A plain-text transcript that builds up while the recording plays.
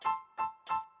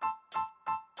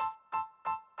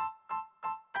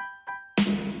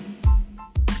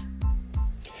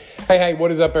Hey,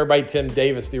 what is up, everybody? Tim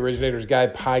Davis, the Originator's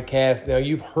Guide podcast. Now,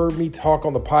 you've heard me talk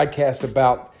on the podcast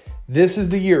about this is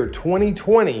the year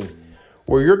 2020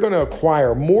 where you're going to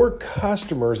acquire more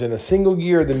customers in a single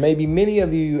year than maybe many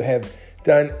of you have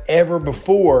done ever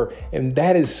before. And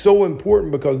that is so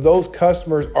important because those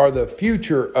customers are the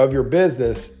future of your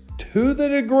business to the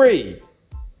degree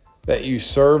that you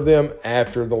serve them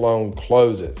after the loan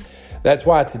closes. That's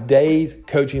why today's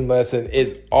coaching lesson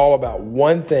is all about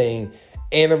one thing: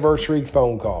 anniversary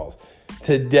phone calls.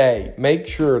 Today, make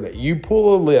sure that you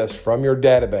pull a list from your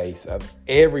database of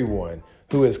everyone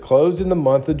who has closed in the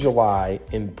month of July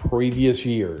in previous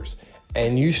years.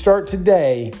 And you start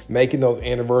today making those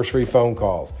anniversary phone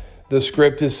calls. The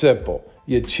script is simple.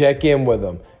 You check in with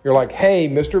them. You're like, hey,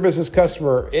 Mr. Business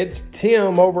Customer, it's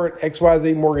Tim over at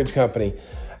XYZ Mortgage Company.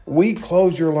 We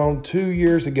closed your loan 2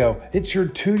 years ago. It's your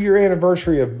 2-year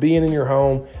anniversary of being in your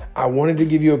home. I wanted to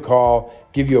give you a call,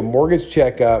 give you a mortgage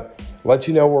checkup, let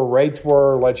you know where rates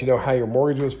were, let you know how your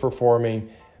mortgage was performing,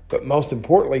 but most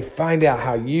importantly, find out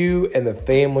how you and the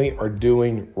family are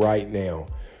doing right now.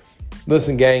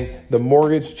 Listen, gang, the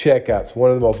mortgage checkup's one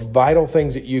of the most vital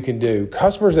things that you can do.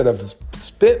 Customers that have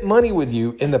spent money with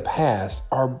you in the past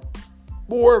are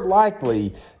more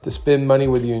likely to spend money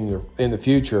with you in the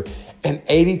future. And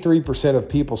 83% of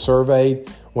people surveyed,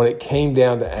 when it came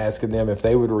down to asking them if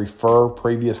they would refer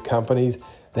previous companies,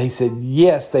 they said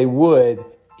yes, they would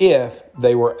if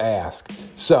they were asked.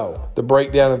 So the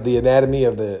breakdown of the anatomy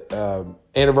of the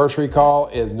anniversary call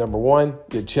is: number one,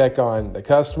 you check on the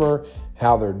customer,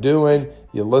 how they're doing.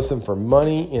 You listen for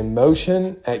money in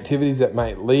motion, activities that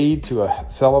might lead to a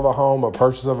sale of a home, a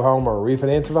purchase of a home, or a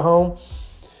refinance of a home.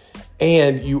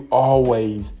 And you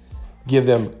always give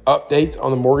them updates on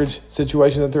the mortgage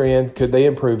situation that they're in. Could they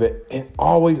improve it? And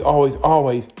always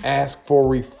ask for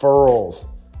referrals.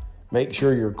 Make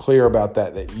sure you're clear about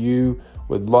that you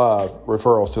would love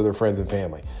referrals to their friends and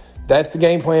family. That's the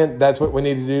game plan. That's what we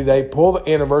need to do today. Pull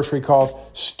the anniversary calls.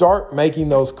 Start making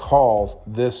those calls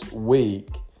this week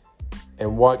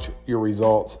and watch your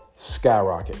results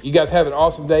skyrocket. You guys have an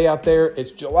awesome day out there.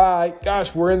 It's July.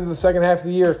 Gosh, we're into the second half of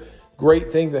the year.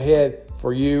 Great things ahead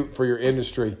for you, for your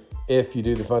industry, if you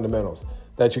do the fundamentals.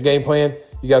 That's your game plan.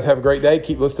 You guys have a great day.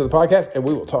 Keep listening to the podcast, and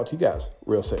we will talk to you guys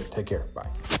real soon. Take care. Bye.